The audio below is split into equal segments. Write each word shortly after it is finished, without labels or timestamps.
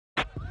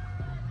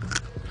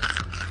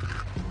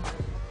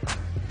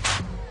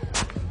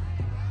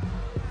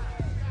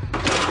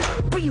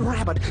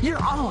bRabbit,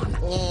 you're on.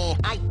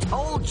 I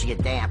told you,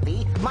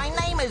 Daffy. My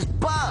name is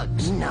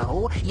Bugs.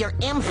 No, your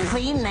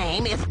MC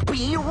name is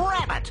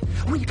bRabbit.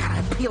 We gotta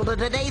appeal to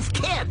today's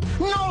kid.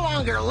 No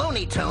longer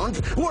Looney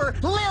Tunes, we're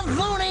Live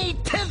Looney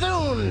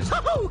Tizoons.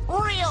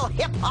 Real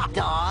hip-hop,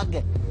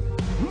 dog.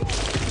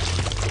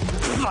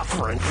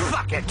 Fluffer and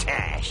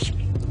fuckatash.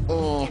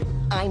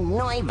 I'm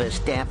nervous,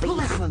 Daffy.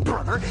 Listen,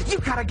 brother, you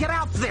gotta get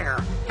out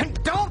there. And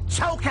don't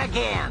choke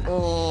again.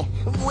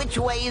 Which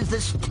way is the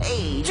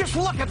stage? Just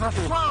look at the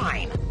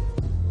sign.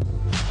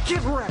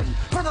 Get ready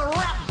for the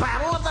rap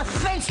battle of the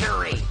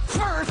century.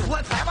 First,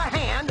 let's have a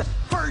hand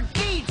for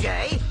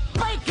DJ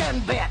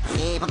Bacon Bit.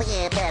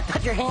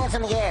 Put your hands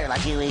in the air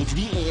like you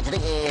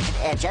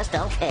just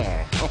don't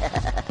care.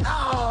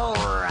 All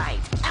right.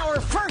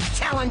 Our first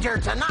challenger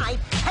tonight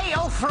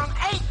hails from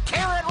 8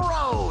 Carrot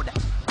Road.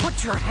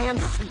 Put your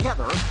hands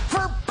together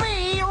for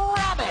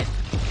bRabbit.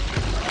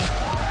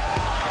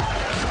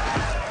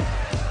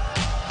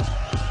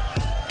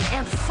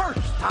 And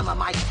first on the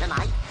mic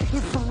tonight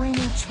is the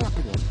reigning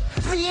champion,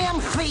 the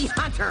MC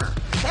Hunter,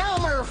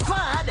 Elmer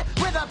Fudd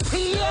with a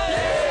PA.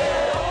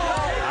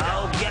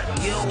 I'll get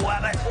you,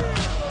 Wabbit.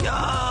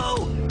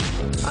 Yo!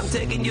 I'm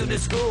taking you to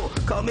school.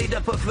 Call me the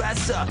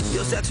professor.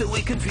 You're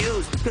sexually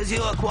confused, cause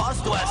you're a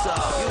cross-dresser.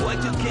 You like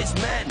to kiss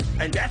men,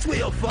 and that's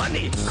real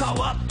funny.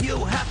 Call up, you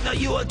Hefner,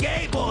 you a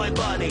gay boy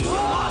bunny. You're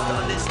lost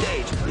on this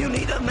stage. You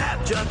need a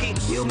map junkie.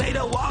 You made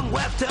a wrong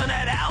left turn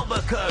at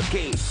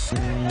Albuquerque.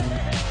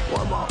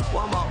 One more.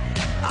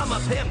 I'm a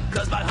pimp,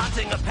 cause my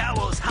hunting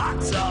apparel's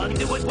hot, son.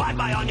 Do it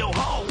wide-by on your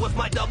hole with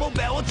my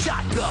double-barreled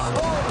shotgun.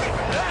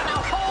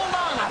 Now hold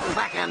on a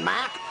second,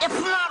 Mac. It's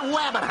not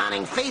rabbit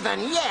hunting season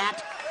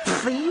yet.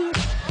 See?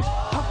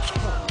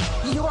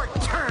 Okay, your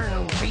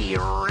turn,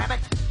 bRabbit.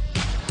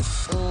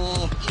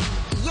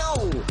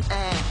 Yo.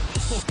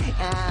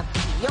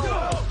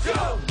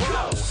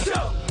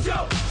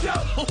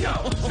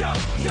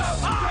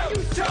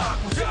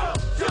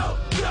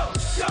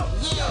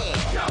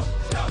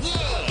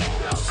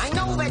 I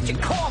know that you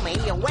call me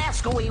a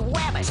wascally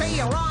wabbit. Say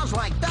your R's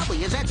like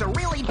W's, that's a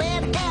really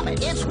bad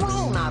habit. It's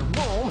room, not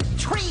room.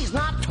 Trees,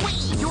 not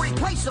tweed. You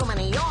replace so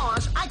many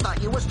R's, I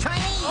thought you was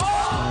Chinese.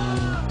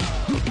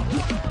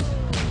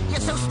 You're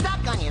so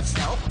stuck on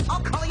yourself,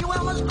 I'll call you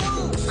Elmer's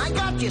glue. I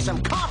got you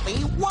some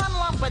coffee, 1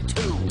 lump of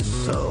 2.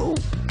 So?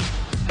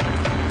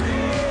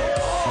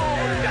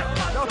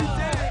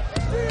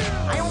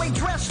 I only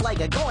dress like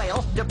a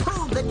goyle to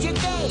prove that you're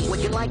gay.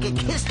 Would you like a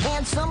kiss,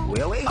 handsome?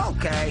 Really?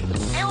 Okay.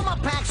 Elmer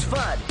packs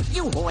Fudd.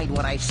 You heard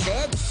what I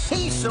said.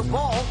 He's so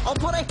bald, I'll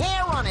put a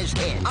hair on his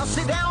head. I'll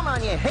sit down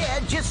on your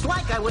head just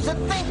like I was a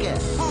thinker.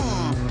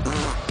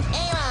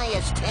 Ain't I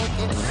a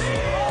stinker?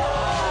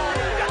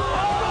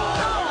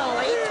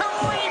 Holy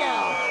Toledo!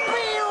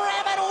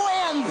 bRabbit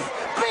wins!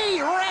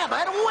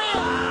 bRabbit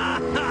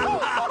wins!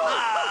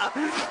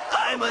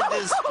 I'm a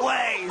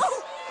disgrace.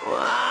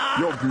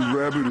 Yo,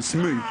 bRabbit, it's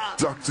me,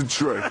 Dr.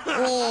 Dre.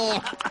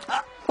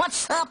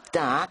 What's up,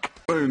 Doc?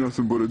 Ain't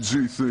nothing but a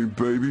G thing,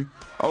 baby.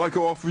 I like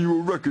to offer you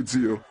a record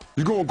deal.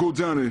 You're gonna go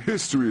down in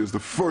history as the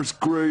first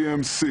gray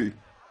MC.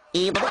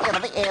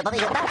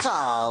 That's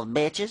all,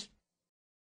 bitches.